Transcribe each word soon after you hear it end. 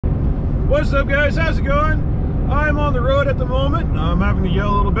What's up, guys? How's it going? I'm on the road at the moment. I'm having to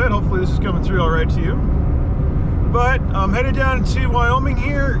yell a little bit. Hopefully this is coming through all right to you. But I'm headed down to Wyoming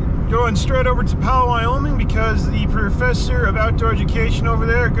here, going straight over to Powell, Wyoming, because the professor of outdoor education over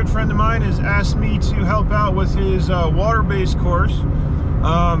there, a good friend of mine, has asked me to help out with his water-based course.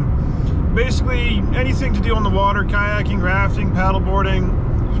 Basically anything to do on the water, kayaking, rafting,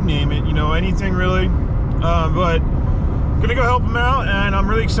 paddleboarding, you name it, you know, anything really. But gonna go help him out, and I'm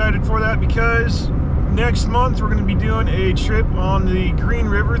really excited for that because next month we're gonna be doing a trip on the Green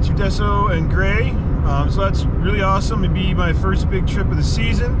River through Deso and Gray. So that's really awesome. It'd be my first big trip of the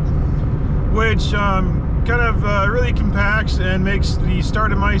season, which kind of really compacts and makes the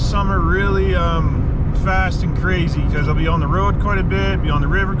start of my summer really fast and crazy, because I'll be on the road quite a bit, be on the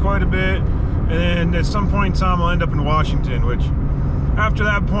river quite a bit, and then at some point in time I'll end up in Washington, which after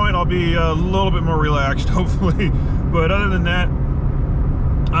that point I'll be a little bit more relaxed, hopefully. But other than that,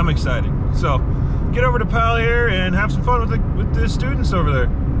 I'm excited. So get over to Powell here and have some fun with the students over there.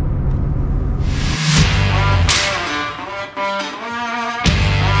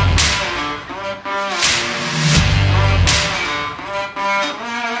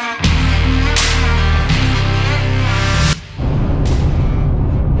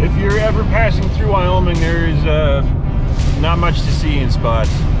 If you're ever passing through Wyoming, there's not much to see in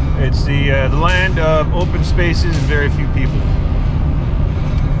spots. It's the land of open spaces and very few people.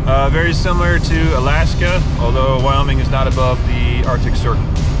 Very similar to Alaska, although Wyoming is not above the Arctic Circle.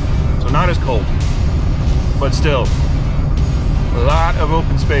 So not as cold, but still a lot of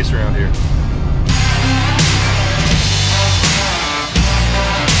open space around here.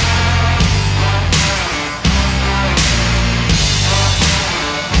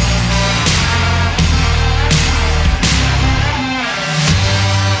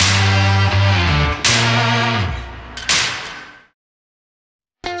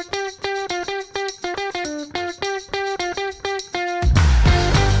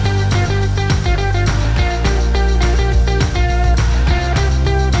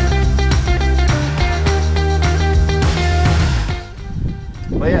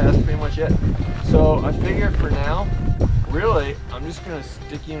 But yeah, that's pretty much it. So I figure for now, really, I'm just gonna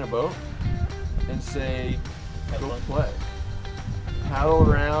stick you in a boat and say, go play. Paddle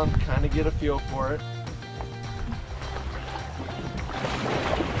around, kind of get a feel for it.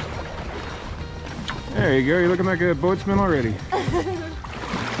 There you go, you're looking like a boatsman already.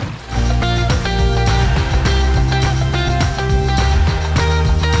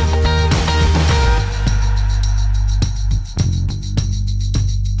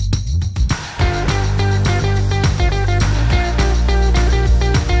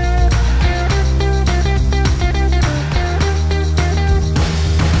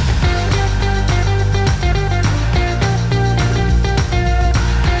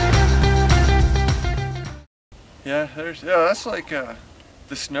 Yeah, that's like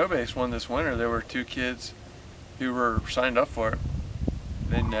the snow-based one this winter. There were 2 kids who were signed up for it.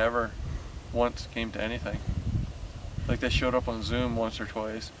 They never once came to anything. Like they showed up on Zoom once or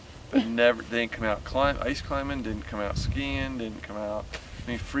twice, but never. They didn't come out ice climbing, didn't come out skiing, didn't come out. I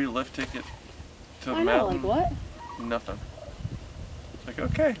mean, free lift ticket to the mountain. Like what? Nothing. It's like,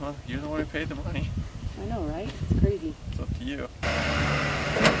 okay, well, you're the one who paid the money. I know, right? It's crazy. It's up to you.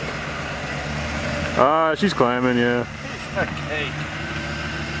 She's climbing, yeah. Okay.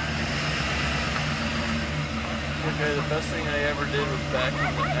 Okay, the best thing I ever did was back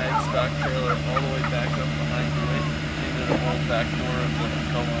in the ag stock trailer all the way back up behind the way into the whole back door of the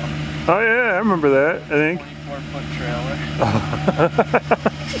co-op. Oh yeah, I remember that, I think. 24-foot trailer.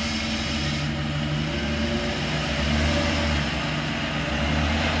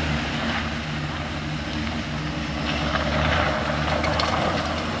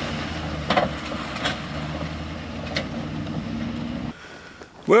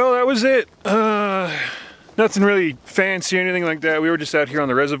 Well, that was it. Nothing really fancy or anything like that. We were just out here on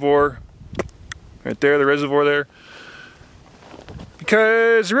the reservoir. Right there, the reservoir there.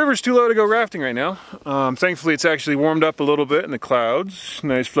 Because the river's too low to go rafting right now. Thankfully, it's actually warmed up a little bit, and the clouds,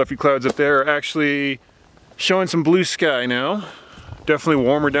 nice fluffy clouds up there, are actually showing some blue sky now. Definitely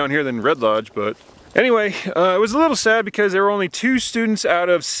warmer down here than Red Lodge, but anyway, it was a little sad because there were only 2 students out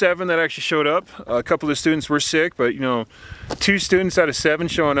of 7 that actually showed up. A couple of the students were sick, but you know, 2 students out of 7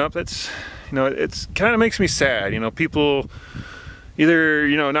 showing up, that's, you know, it's kind of makes me sad. You know, people either,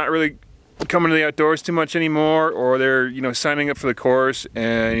 you know, not really coming to the outdoors too much anymore, or they're, you know, signing up for the course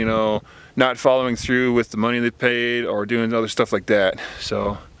and, you know, not following through with the money they paid or doing other stuff like that.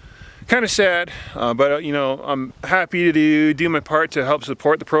 So kind of sad, but you know, I'm happy to do my part to help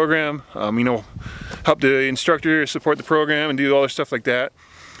support the program. You know, help the instructor support the program and do all the stuff like that.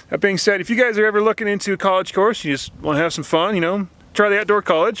 That being said, if you guys are ever looking into a college course, you just want to have some fun, you know, try the Outdoor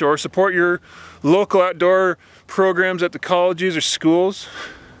College or support your local outdoor programs at the colleges or schools.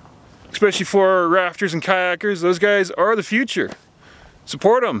 Especially for rafters and kayakers, those guys are the future.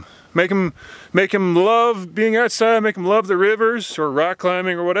 Support them. Make them love being outside, make them love the rivers or rock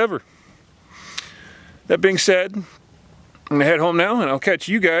climbing or whatever. That being said, I'm gonna head home now and I'll catch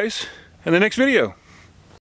you guys in the next video.